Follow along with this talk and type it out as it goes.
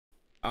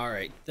All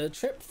right, the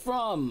trip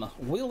from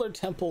Wheeler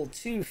Temple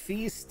to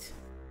Feast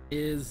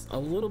is a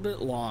little bit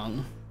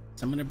long,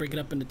 so I'm gonna break it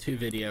up into two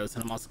videos,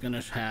 and I'm also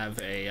gonna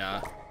have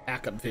a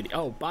backup video.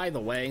 Oh, by the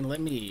way, let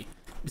me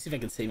see if I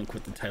can save and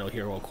quit the title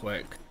here real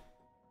quick.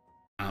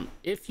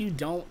 If you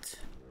don't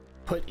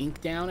put ink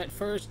down at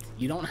first,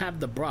 you don't have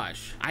the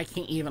brush. I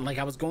can't even, like,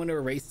 I was going to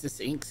erase this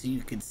ink so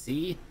you could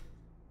see,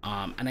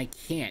 and I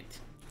can't.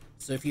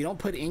 So if you don't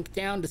put ink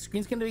down, the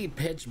screen's gonna be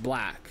pitch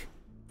black.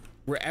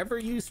 Wherever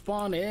you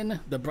spawn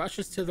in, the brush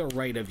is to the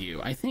right of you.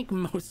 I think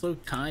most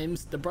of the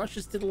times the brush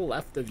is to the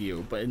left of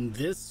you, but in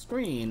this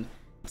screen,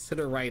 it's to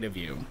the right of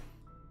you.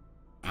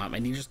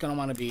 And you're just gonna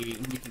want to be,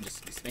 you can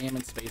just be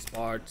spamming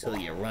spacebar till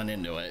you run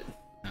into it.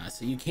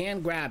 So you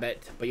can grab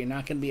it, but you're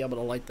not gonna be able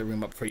to light the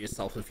room up for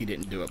yourself if you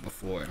didn't do it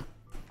before.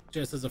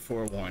 Just as a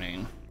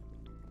forewarning.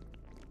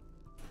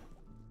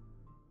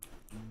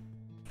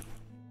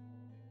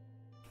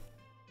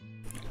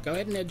 Go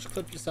ahead and edge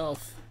clip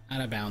yourself out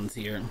of bounds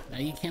here.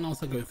 You can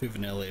also go through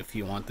vanilla if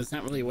you want. There's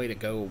not really a way to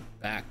go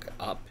back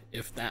up,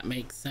 if that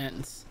makes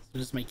sense. So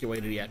just make your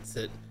way to the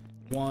exit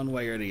one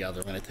way or the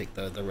other. I'm going to take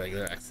the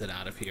regular exit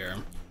out of here.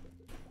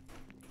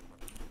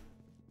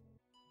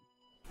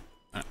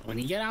 When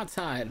you get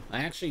outside,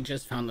 I actually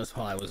just found this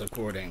while I was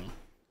recording.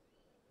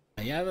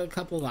 You have a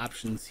couple of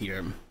options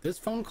here. This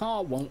phone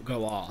call won't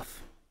go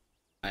off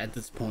at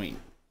this point,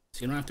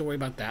 so you don't have to worry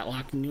about that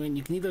locking you in.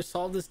 You can either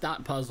solve this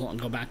dot puzzle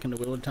and go back into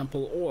Wheeler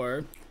Temple,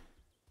 or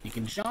you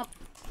can jump,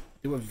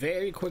 do a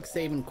very quick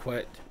save and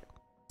quit,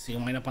 so you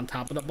wind up on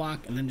top of the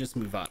block, and then just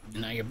move up.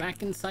 And now you're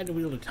back inside the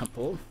Wheeler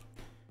Temple,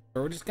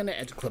 but we're just gonna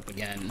edge clip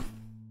again,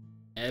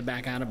 head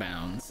back out of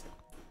bounds.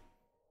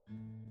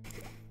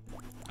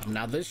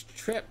 Now this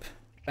trip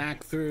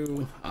back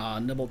through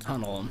Nibble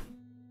Tunnel.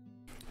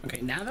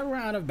 Okay, now that we're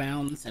out of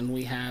bounds and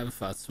we have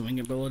swimming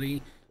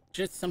ability,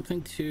 just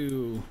something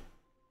to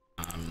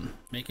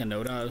make a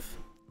note of.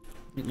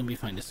 Let me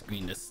find a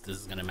screen. This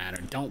is gonna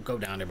matter. Don't go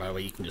down there, by the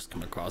way. You can just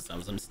come across. That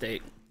was a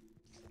mistake.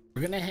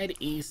 We're gonna head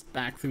east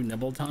back through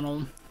Nibble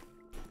Tunnel.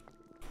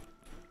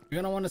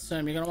 You're gonna want to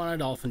swim. You're gonna want a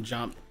dolphin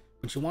jump.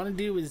 What you want to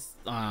do is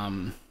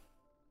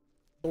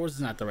doors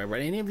is not the right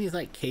word. Any of these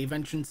like cave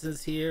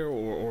entrances here,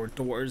 or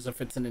doors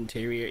if it's an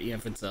interior,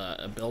 if it's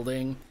a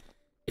building,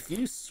 if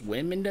you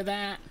swim into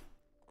that,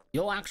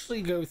 you'll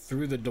actually go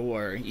through the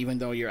door even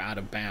though you're out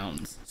of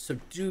bounds. So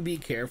do be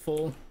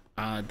careful.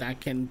 That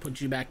can put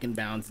you back in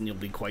bounds and you'll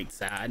be quite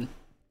sad.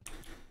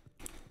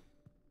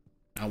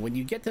 Now when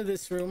you get to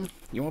this room,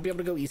 you won't be able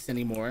to go east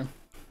anymore.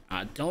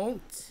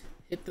 Don't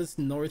hit this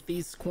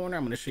northeast corner.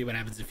 I'm going to show you what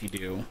happens if you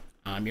do.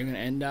 You're going to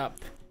end up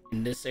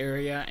in this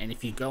area, and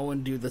if you go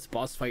and do this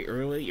boss fight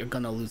early, you're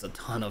going to lose a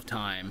ton of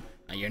time.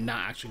 You're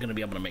not actually going to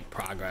be able to make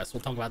progress. We'll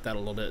talk about that a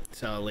little bit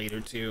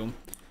later too.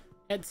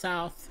 Head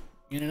south,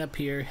 you end up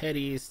here, head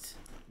east,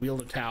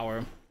 Wheeler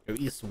Tower. Go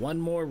east one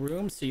more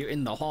room, so you're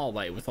in the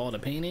hallway with all the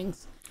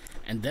paintings,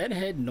 and then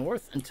head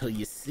north until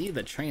you see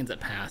the transit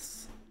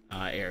pass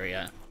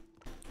area.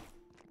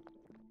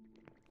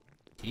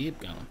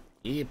 Keep going,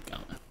 keep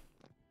going.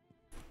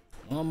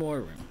 One more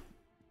room,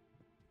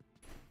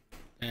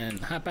 and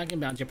hop back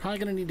in bounds. You're probably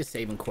gonna need to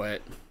save and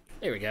quit.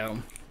 There we go,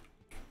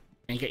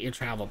 and get your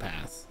travel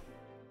pass.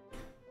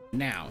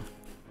 Now,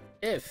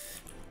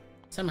 if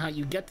somehow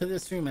you get to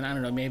this room and I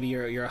don't know, maybe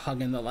you're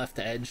hugging the left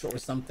edge or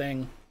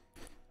something.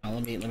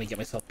 Let me get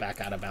myself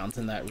back out of bounds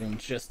in that room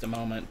just a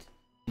moment.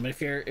 But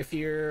if you're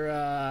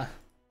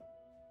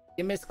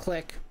you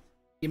misclick,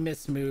 you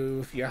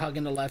mismove, you're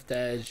hugging the left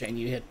edge and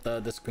you hit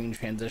the screen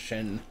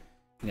transition,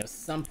 you know,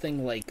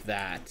 something like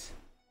that,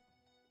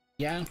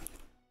 yeah,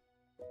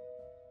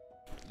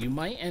 you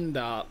might end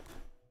up,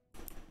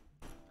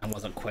 I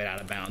wasn't quite out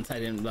of bounds, I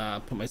didn't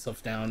put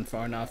myself down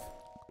far enough.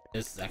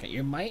 Just a second.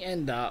 You might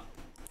end up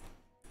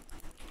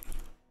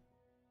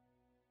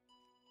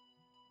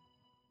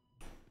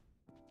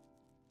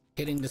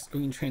hitting the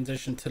screen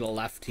transition to the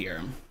left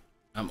here,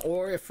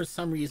 or if for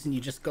some reason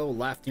you just go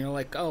left and you're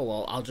like, oh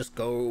well, I'll just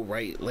go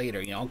right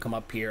later, you know, I'll come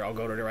up here, I'll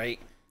go to the right.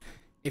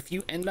 If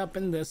you end up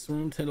in this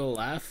room to the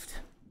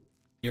left,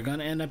 you're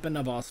gonna end up in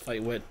a boss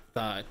fight with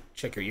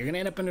Chicory. You're gonna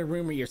end up in a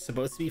room where you're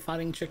supposed to be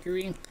fighting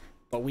Chicory,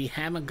 but we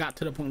haven't got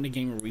to the point in the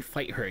game where we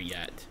fight her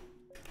yet.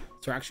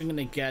 So we're actually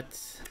gonna get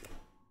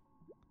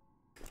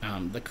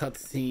the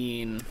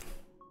cutscene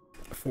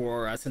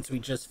for since we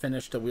just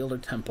finished the Wheeler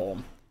Temple.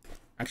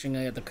 Actually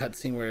gonna get the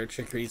cutscene where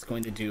Chicory is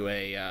going to do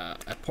a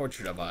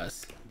portrait of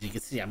us. As you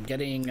can see, I'm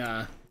getting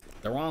the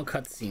wrong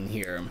cutscene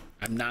here.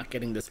 I'm not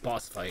getting this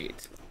boss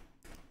fight.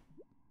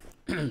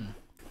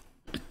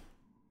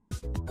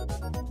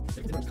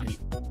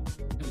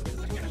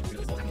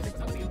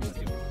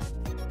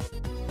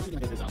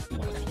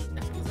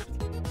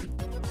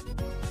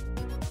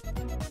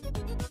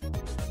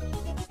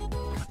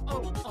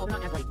 Oh,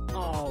 not that right.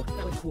 Oh,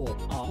 that was cool.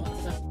 Oh,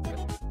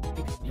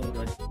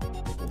 good.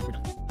 We're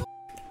done.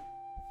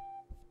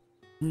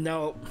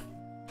 No.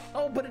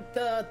 Oh, but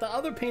the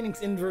other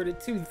painting's inverted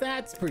too.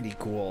 That's pretty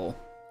cool.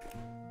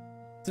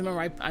 So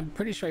remember, I'm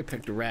pretty sure I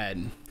picked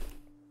red.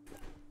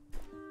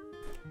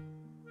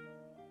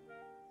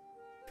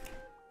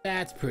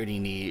 That's pretty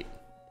neat.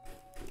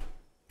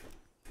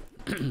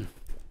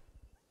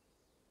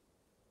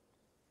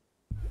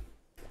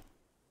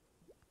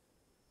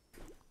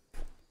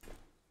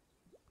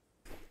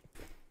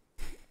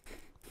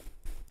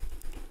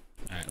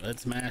 Alright,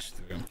 let's mash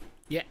through.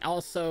 Yeah,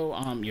 also,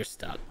 you're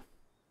stuck.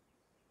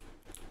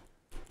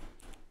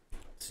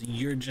 So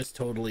you're just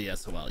totally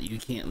SOL. You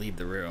can't leave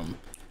the room.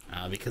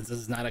 Because this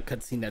is not a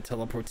cutscene that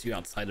teleports you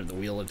outside of the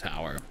Wheeler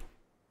Tower.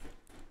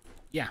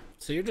 Yeah,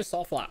 so you're just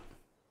soft lock.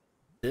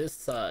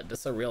 This a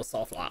real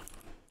soft lock.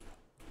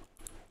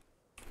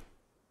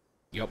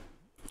 Yup.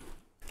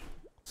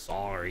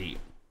 Sorry.